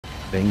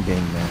Bang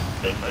bang man.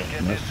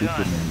 Not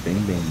Superman.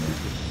 Bang bang man.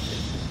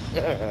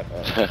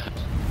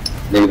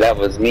 Nigga, that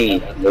was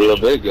me a little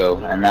bit ago,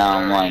 and now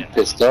I'm like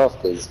pissed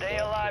off because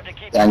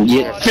I'm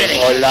getting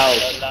all out.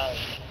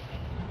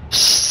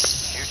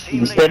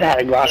 Instead, I had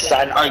to go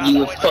outside and argue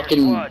with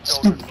fucking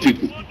stupid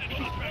people.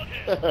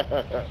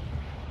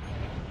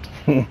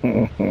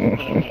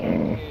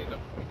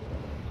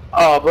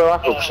 Oh, bro, I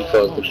hope she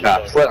calls the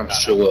cops. Let them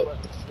show up.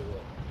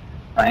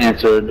 I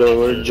answer the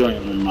door with a joint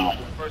in my mouth.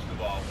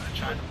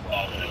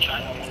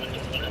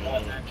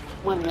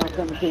 When y'all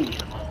come to me,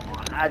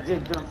 I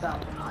just jumped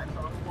out.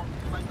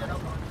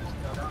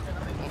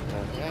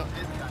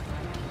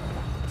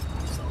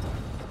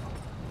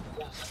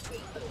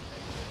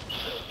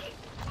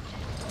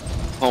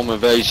 Home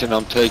invasion,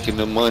 I'm taking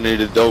the money,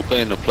 the dope,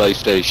 and the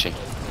PlayStation.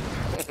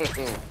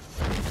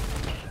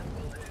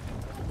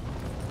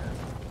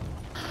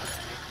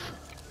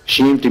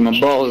 She emptied my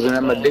balls and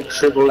then my dick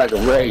shriveled like a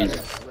raisin.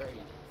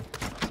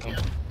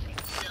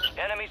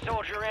 Enemy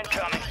soldier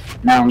incoming.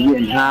 Now I'm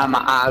getting high, my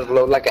eyes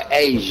low like an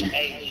Asian.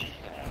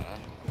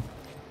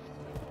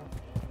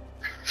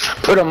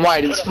 Put them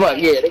white as fuck,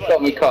 yeah, they call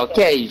me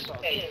Caucasian.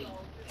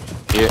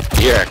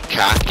 You're a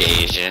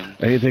Caucasian.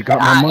 Hey, they got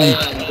my money.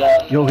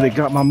 Yo, they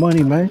got my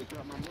money, man.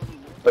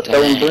 But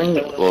don't bring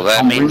it. Well,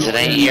 that means it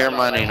ain't your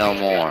money no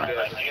more.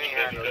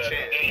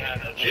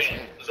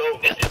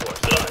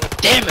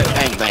 Damn it,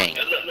 bang bang.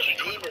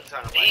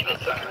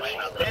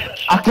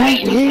 I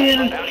can't hear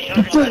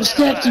the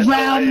footsteps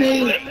around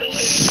me.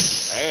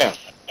 Damn.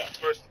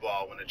 First of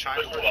all, when the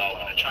China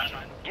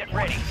Get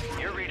ready.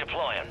 You're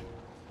redeploying.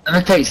 Let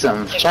me tell you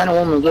something. If China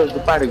woman goes to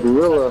fight a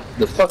gorilla,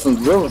 the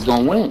fucking gorilla's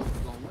gonna win.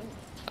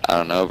 I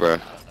don't know, bro.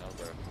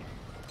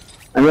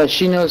 Unless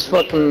she knows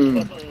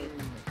fucking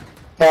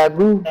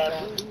taboo.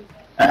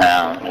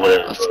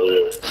 Whatever.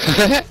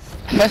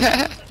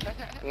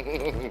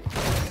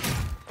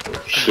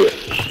 Shit.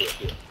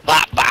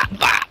 Bop, bop,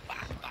 bop.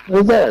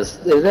 What's that? Is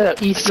that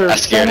an Easter I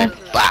scared Santa?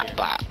 him. Bop,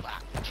 bop,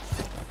 bop.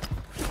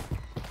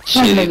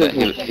 Shit,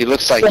 he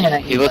looks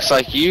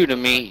like you to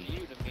me.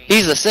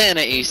 He's a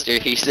Santa Easter,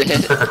 he said.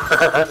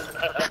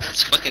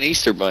 It's fucking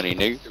Easter bunny,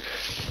 nigga.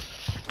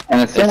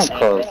 And a Santa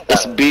Claus.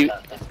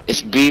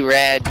 It's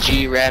B-Rad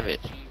G Rabbit.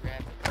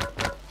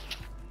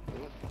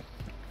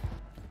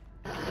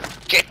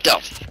 Get them.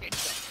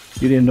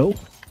 You didn't know?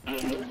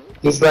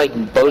 He's like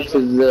both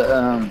of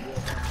the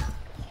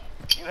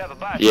You have a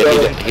buy.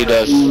 Yeah, he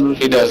does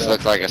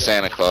look like a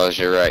Santa Claus,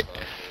 you're right.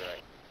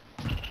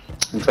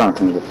 I'm trying to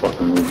think of the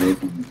fucking movie.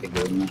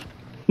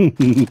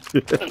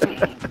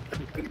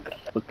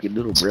 Fuck your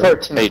little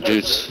brother. Hey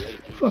dudes.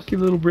 Fuck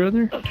your little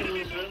brother.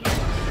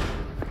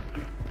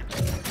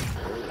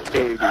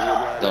 On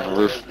the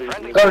roof.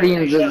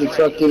 Guardians of the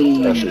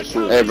fucking.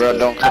 Hey bro,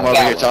 don't come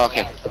over here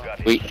talking.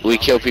 We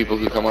kill people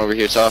who come over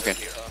here talking.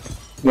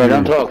 Yeah,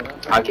 don't talk.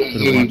 I can't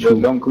hear you,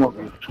 but don't come up.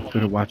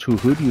 Better watch who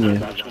hood you in.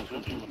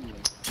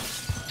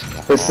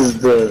 This is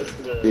the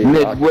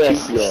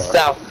Midwest,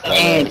 South,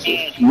 and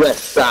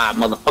West Side,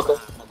 motherfucker.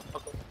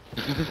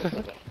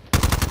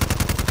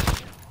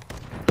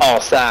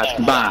 All sides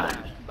combined.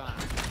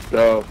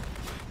 No.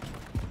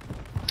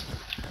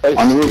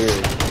 On the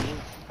roof.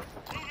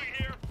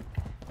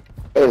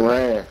 Hey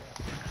ran.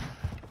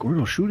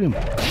 Gordo, shoot him.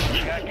 Got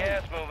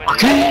gas moving. I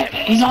can't.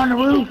 He's on the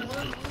roof.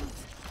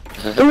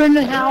 They're in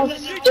the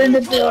house. They're in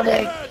the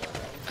building.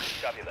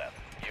 Copy that.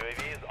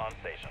 UAV is on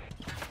station.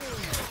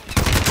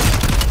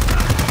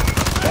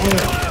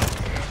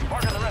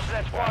 Parking the rest of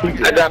that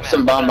squad. I dropped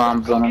some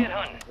bombs on him. Get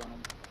hunting.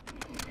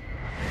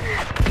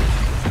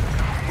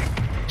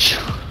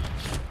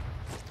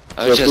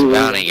 I was just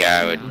bounty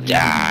guy would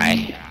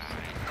die.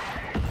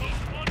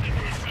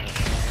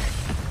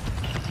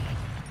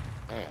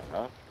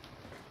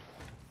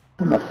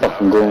 I'm not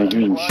fucking going to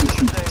you.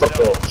 Shoot you. Fuck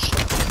off.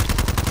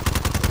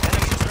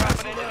 Enemies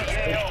dropping into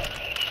the AO.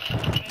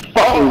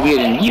 Fucking get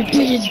him. You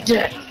did his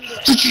death.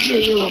 Did you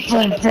get your little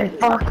friend, fat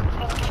fuck?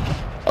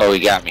 Oh, he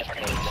got me.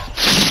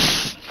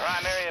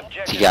 Primary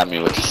objective. He got me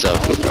with the self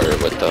or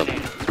with the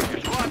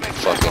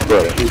fucking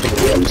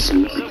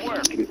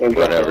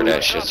whatever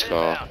that shit's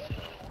called.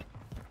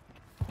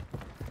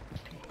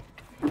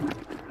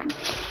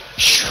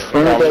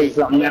 Let me tell you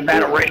something. That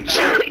battle rage.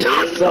 Oh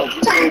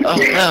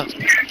no.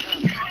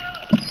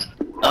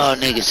 Oh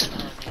niggas.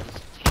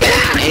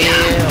 Hell.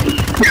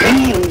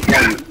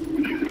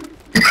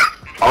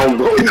 Oh,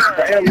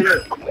 they're in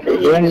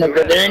there.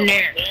 They're in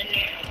there.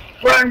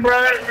 Run,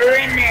 brother. They're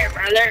in there,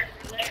 brother.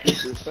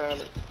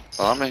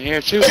 Well, I'm in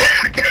here too. Your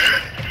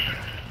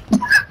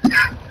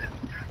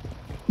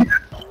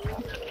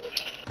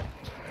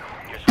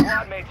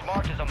squad mates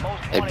marked as a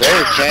most They wanted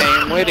better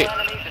came with it.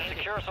 enemies and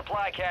secure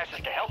supply caches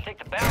to help take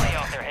the bounty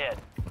off their head.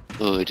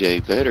 Oh, they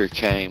better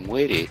came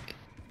with it.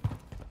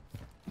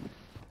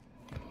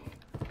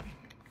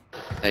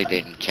 They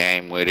didn't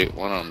came with it.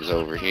 One of them's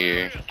over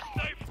here.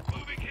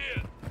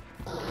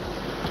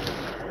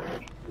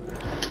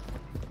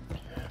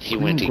 He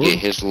went to get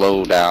his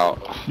load out.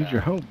 Need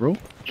your help, bro.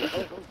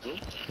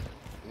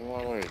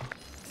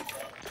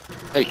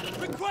 Hey.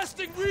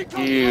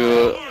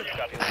 You.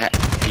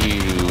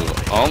 You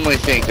only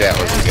think that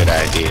was a good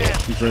idea.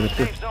 He's right up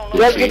there. You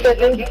guys get that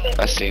dude?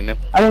 I seen him.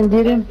 I didn't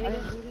get him.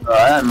 Oh,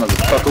 that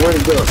motherfucker, where'd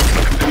he go?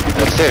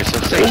 Upstairs,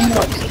 upstairs.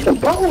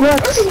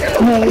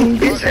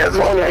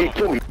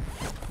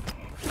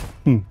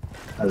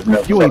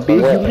 You ain't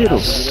big, you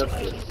little.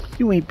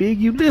 You ain't big,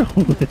 you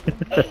little.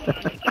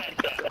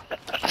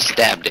 I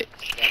stabbed it.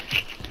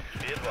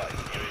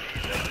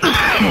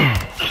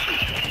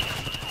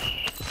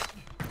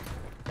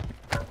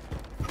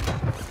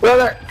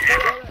 Brother!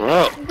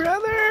 Bro.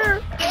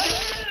 Brother!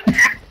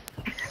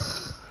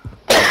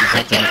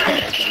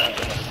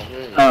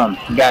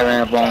 Guy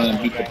ran up on me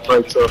and beat the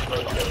brakes off.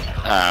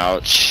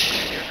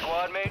 Ouch. Your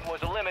squad mate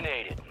was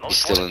eliminated. He's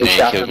still in He there,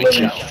 shot killed the me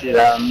living too. shit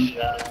out of me.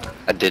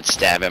 I did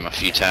stab him a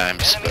few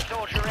times, Enemy but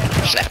soldier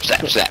incoming. slap,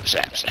 slap, slap,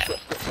 slap, slap.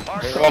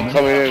 I'm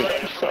coming in.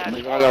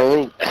 I'm on the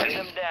roof. Put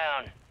them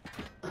down.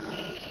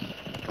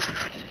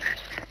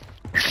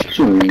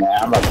 Shoot me, man.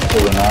 I'm about to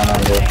pull it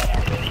on there.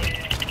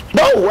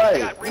 No way.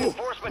 Got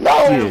reinforcements. No.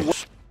 Yeah.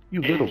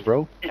 You little,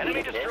 bro.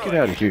 Enemy destroyed. Get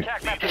out of here.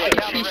 Attack map to take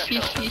down the rest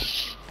of them.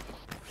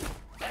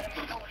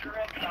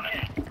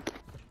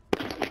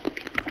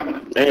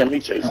 Damn, he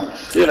chasing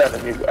shit out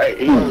of me. Hey,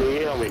 he on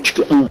me. I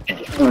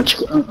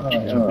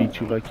beat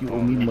you like you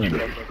owe me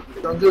money.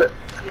 Don't do it.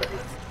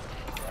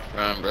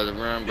 Run, brother,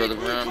 run, brother,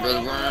 run,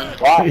 brother, run.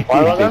 Why? They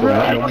Why don't don't want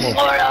I no run? more.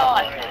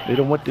 They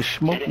don't want the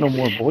smoke no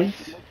more, boys.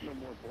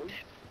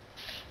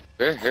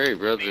 Very hurry,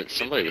 brother.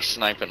 Somebody was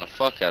sniping the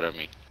fuck out of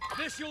me.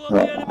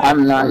 Well,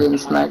 I'm not getting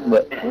sniped,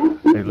 but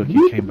Hey, look,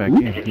 he came back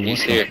in. He He's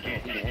wants here.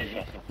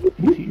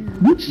 He's here.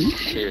 He's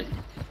here.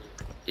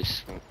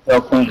 He's...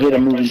 y'all can't hit a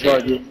moving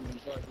target.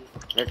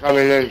 They're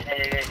coming in.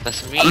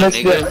 That's me, I missed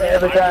it nigga.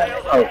 every time.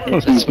 Oh,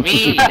 That's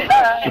me.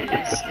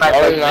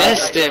 Sniper.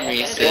 Missed him,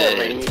 he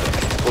said.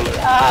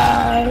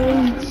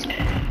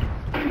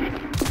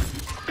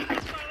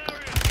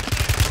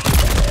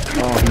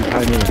 Oh, he's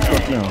hiding in a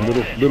truck now.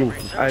 Little,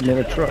 he's hiding in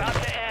a truck. Time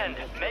to end.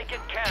 Make it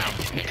count.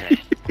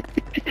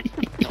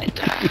 Don't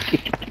die.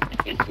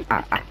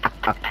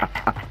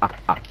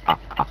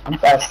 I'm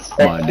fast as My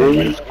fuck, name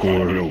dude. is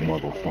Gordo,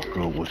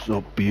 motherfucker. What's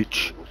up,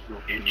 bitch?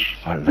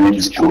 I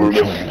landed chon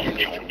chon.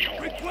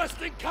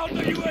 Requesting counter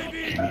UAV.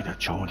 Give me the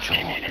chon chon.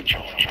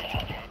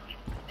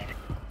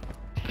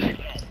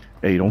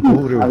 Hey, don't go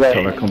over there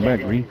until I come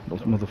back, Green.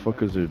 Those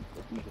motherfuckers are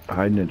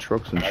hiding in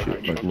trucks and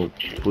shit like little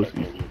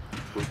pussies.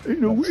 Ain't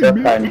no way,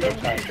 man.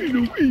 Ain't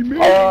no way, man.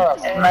 Oh,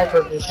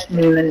 sniper just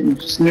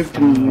snooped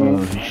me,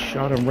 man. He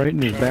shot him right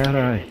in his bad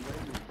eye.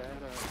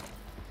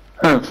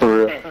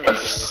 For real.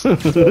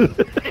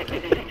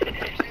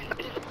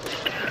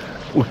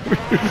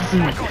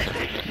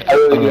 I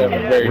really do have a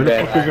very Where the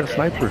bad fuck is that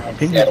sniper?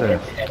 Ping his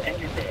ass.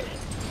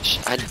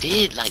 I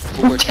did like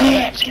 4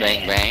 times,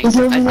 bang bang. I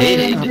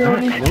did it.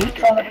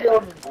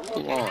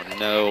 Come on,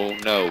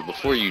 no.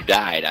 Before you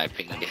died, I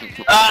pinged him.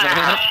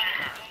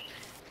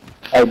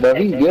 Hey, bro,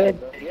 he's good.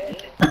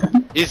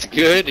 He's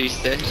good, he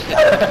said.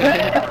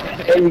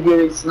 Hey, you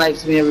good, he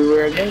snipes me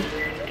everywhere again.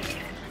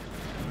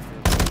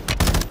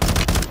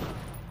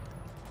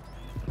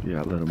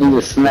 Yeah, let him He's know.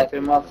 a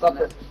sniping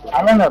motherfucker.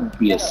 I don't know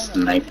be a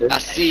sniper. I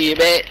see you,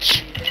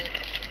 bitch.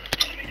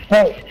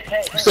 Hey,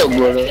 what's up,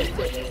 brother?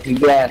 You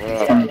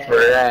glasses coming for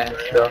her ass,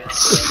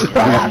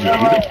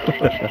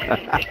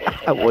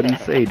 though. What'd he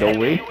say? Don't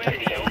wait.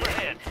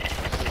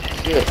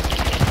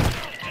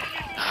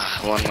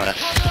 One left.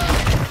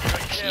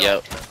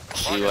 Yep.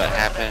 See what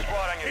happened?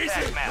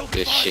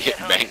 Good shit,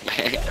 bang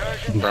bang.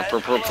 Brr, brr,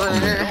 brr,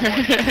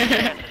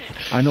 brr.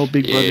 I know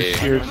Big Brother's Yeah.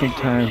 scared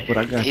sometimes, but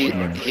I got you,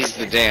 man. He's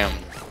the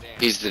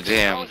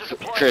damn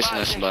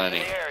Christmas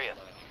bunny.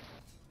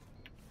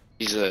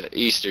 He's a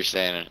Easter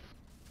Santa.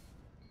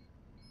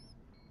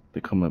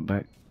 They're coming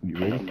back. You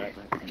ready?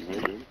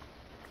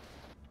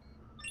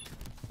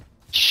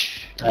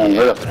 Hey,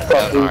 what the fuck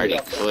I'm is already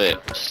that?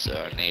 clipped, so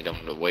I need him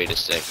to wait a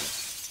second.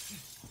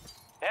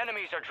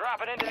 Enemies are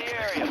dropping into the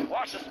area.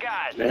 Watch the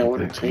skies. Man,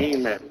 what a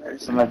team, man.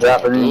 Somebody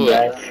dropping in, Do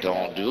guys. it.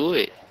 Don't do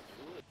it.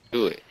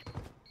 Do it.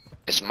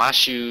 It's my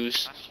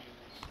shoes.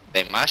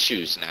 They my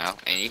shoes now,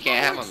 and you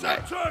can't have them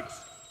back.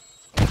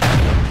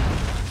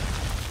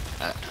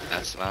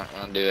 That's not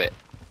gonna do it.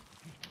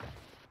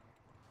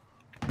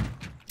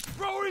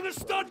 Throwing a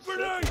stun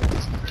grenade.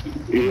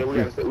 Yeah,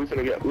 we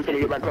finna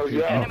get back close,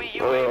 y'all. Enemy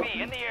UAV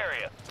in the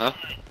area. Huh?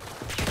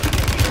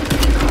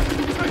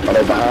 Oh,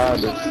 they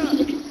behind us.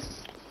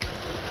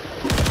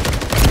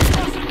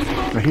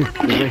 Right here.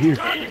 They're right here.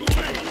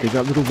 They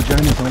got little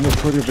vaginas. I almost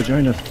tore their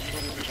vaginas.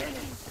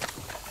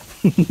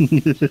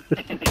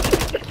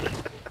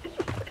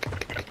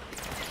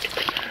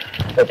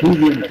 Who's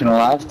even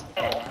alive?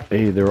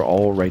 Hey, they're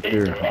all right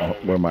there.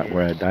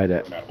 Where I died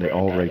at. They're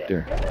all right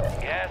there.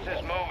 Gas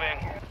is moving.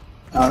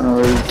 I don't know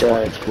where he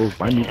died. It's close.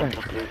 Buy me back.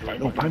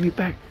 No, buy me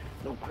back.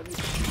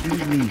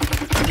 Excuse me.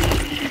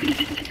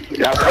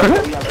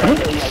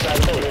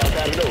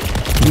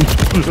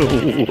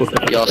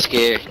 Y'all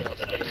scared?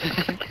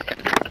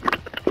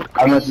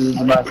 How much is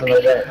this about something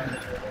like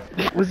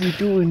that? What's he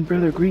doing,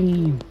 Brother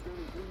Green?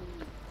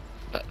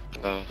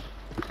 I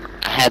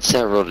had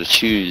several to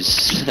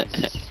choose.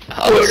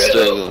 I was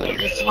struggling.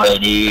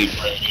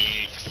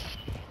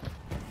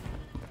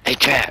 Hey,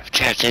 Trav,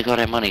 take all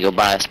that money. Go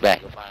buy us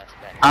back.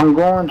 I'm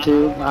going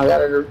to. I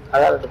got it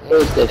at the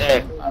police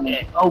station.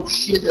 Oh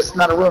shit, that's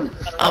not a room.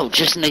 Oh,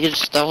 just nigga,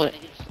 just throw it.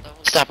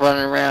 Stop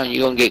running around.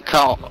 You gonna get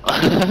caught.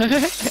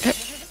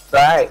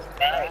 Right.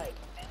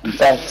 In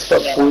fact,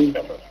 fuck food.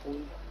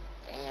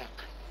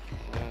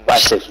 Buy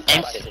station.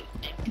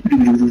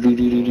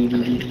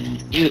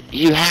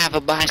 You have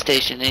a buy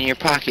station in your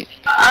pocket.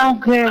 I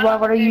don't care. Why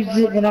would I use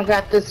it when I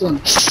got this one?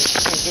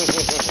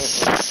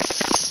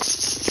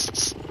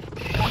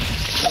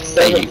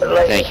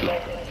 Thank you.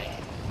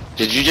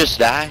 Did you just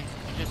die?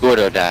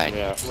 Gordo died.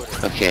 Yeah.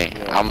 Okay,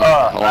 hold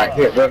on.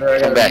 Here, brother,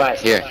 Come back,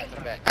 here.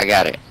 I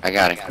got it.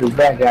 Who's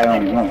that guy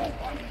on the run?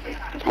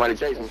 Somebody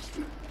chasing.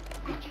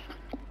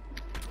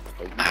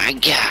 I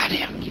got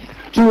him.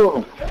 Two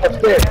of them.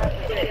 Upstairs.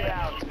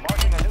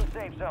 Marking a new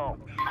safe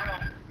zone.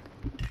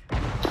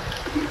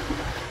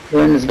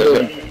 They're in this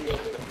building.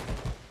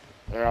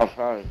 They're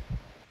outside.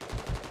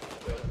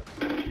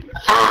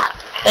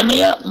 Let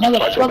me up,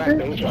 Watch your back, motherfucker.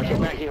 baby. Watch your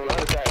back. He on the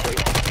other side, baby.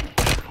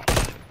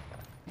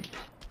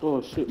 Oh,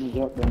 shit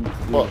me up then.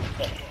 Fuck.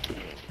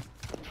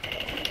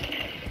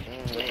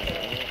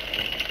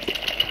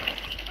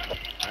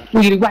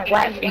 Wiggity whack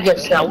whack. You got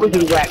sound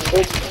wiggity whack,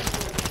 bitch.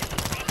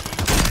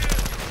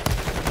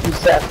 You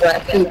sat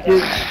flat too,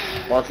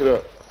 bitch. Mark it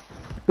up.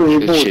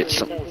 Good shit.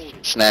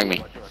 Snag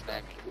me.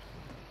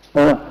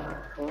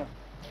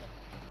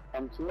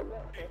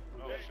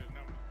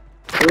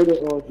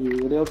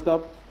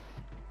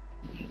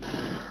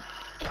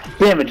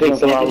 Damn, it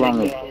takes a lot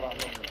longer.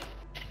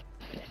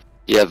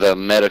 Yeah, the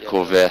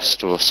medical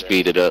vest will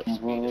speed it up.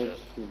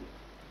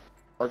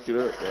 Mark it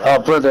up. Yeah.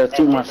 Oh, brother, I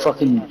threw my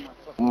fucking...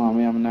 Oh,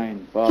 man, I'm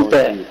 9. What's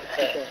that?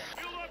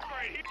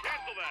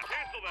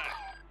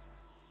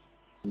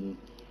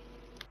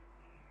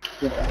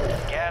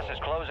 Gas is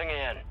closing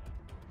in.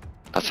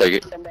 I'll take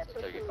it. What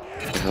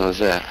the hell is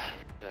that?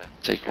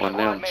 Take one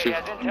down, too.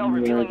 Has intel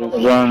revealing the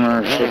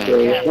Runner, shit,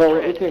 there. Well,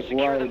 it takes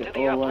Secure them wide. to the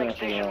Oh, uplink wide.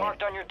 station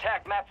marked on your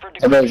TAC map for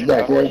Everybody's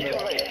back there.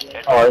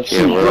 Oh, it's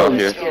Yeah, we're all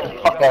here.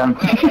 Fuck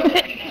out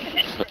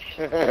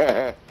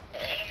him.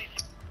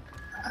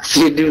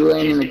 See a dude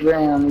laying in the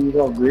ground, he's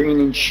all green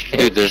and shit.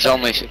 Dude, there's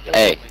only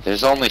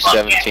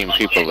 17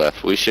 people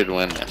left. We should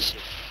win this.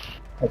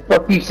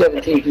 Fuck you,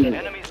 17 people.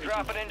 enemies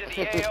dropping into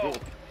the AO.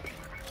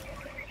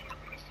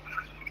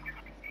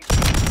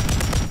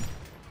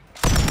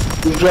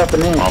 Who's dropping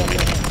in? On me.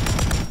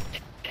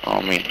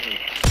 On me.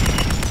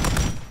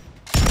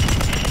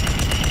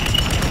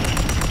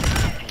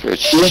 Good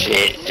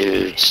shit,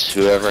 dudes.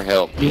 Whoever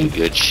helped me,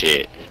 good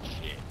shit.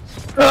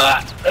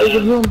 There's a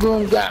boom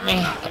boom got me.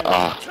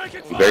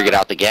 You better get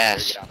out the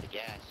gas.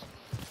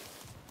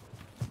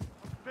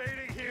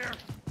 Invading here.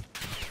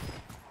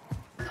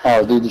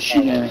 Oh, dude, the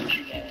shooting at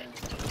me.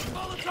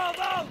 Molotov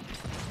out.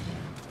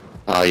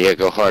 Oh yeah,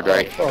 go hard,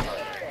 right?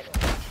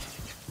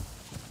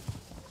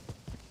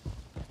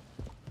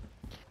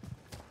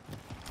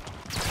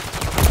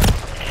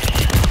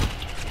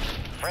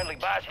 Friendly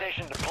buy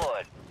station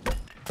deployed. You're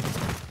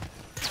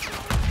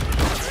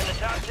in the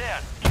top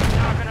 10. Keep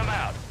knocking them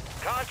out.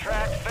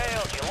 Contract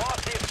failed. You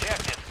lost the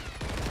objective.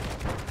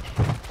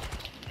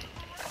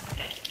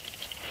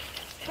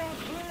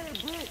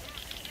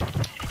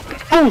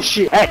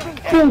 Bullshit! Hey,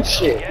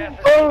 bullshit!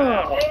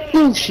 Oh,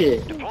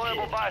 bullshit!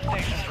 Deployable buy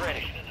stations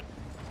ready.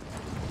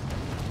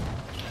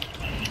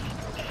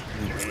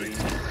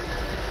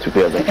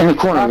 In the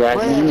corner,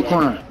 guys. He's in the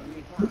corner.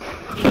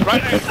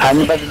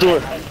 I'm about to do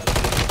it.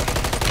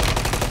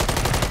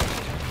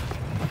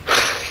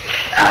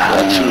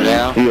 Two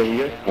down.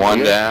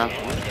 One down.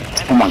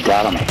 Oh my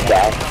god, I'm gonna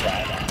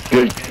die.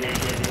 Good.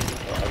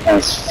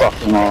 That's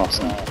fucking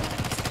awesome.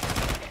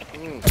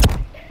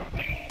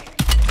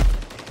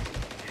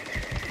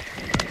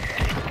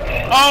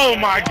 Oh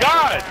my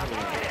god!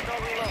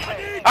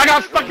 I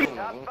got fucking.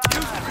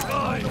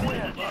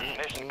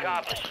 Mission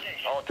accomplished.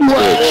 All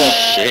Good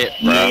shit,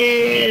 bro. Yeah,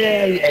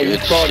 hey, we Good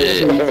called it.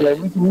 shit. Like,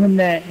 we can win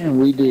that, and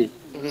we did.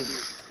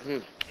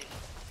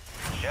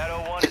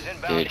 Shadow 1 is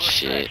inbound Good to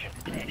shit.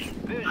 extraction.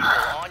 Visual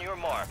on your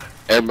mark.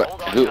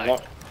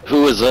 Everybody,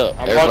 who was up?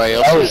 Everybody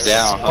else was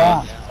down,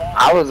 huh?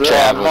 I was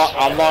Travis.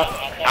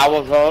 I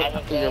was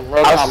up.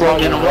 I was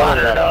floating in the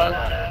water,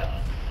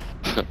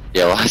 dog.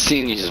 Yo, I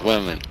seen you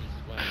swimming.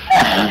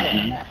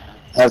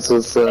 That's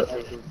what's up.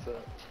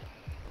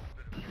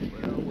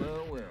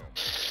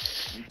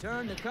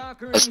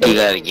 Let's do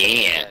that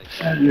again.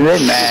 You're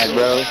mad,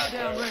 bro.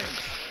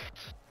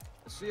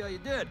 Let's see how you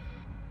did.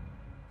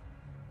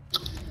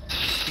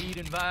 Speed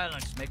and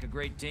violence make a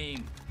great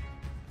team.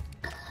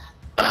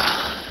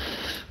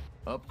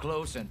 Up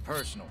close and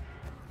personal.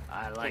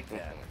 I like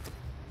that.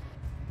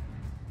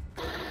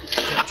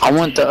 I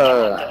want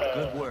the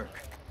Good work.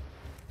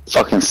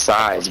 fucking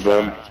size,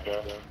 bro.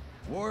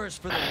 War is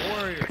for the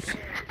warriors.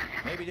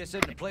 Maybe this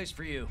isn't a place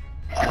for you.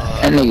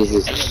 That nigga's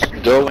just.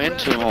 Go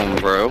into him,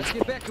 bro. Let's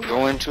get back to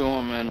Go into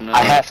him and I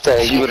have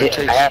to. see what it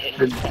takes. I have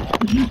to.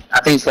 I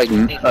think it's like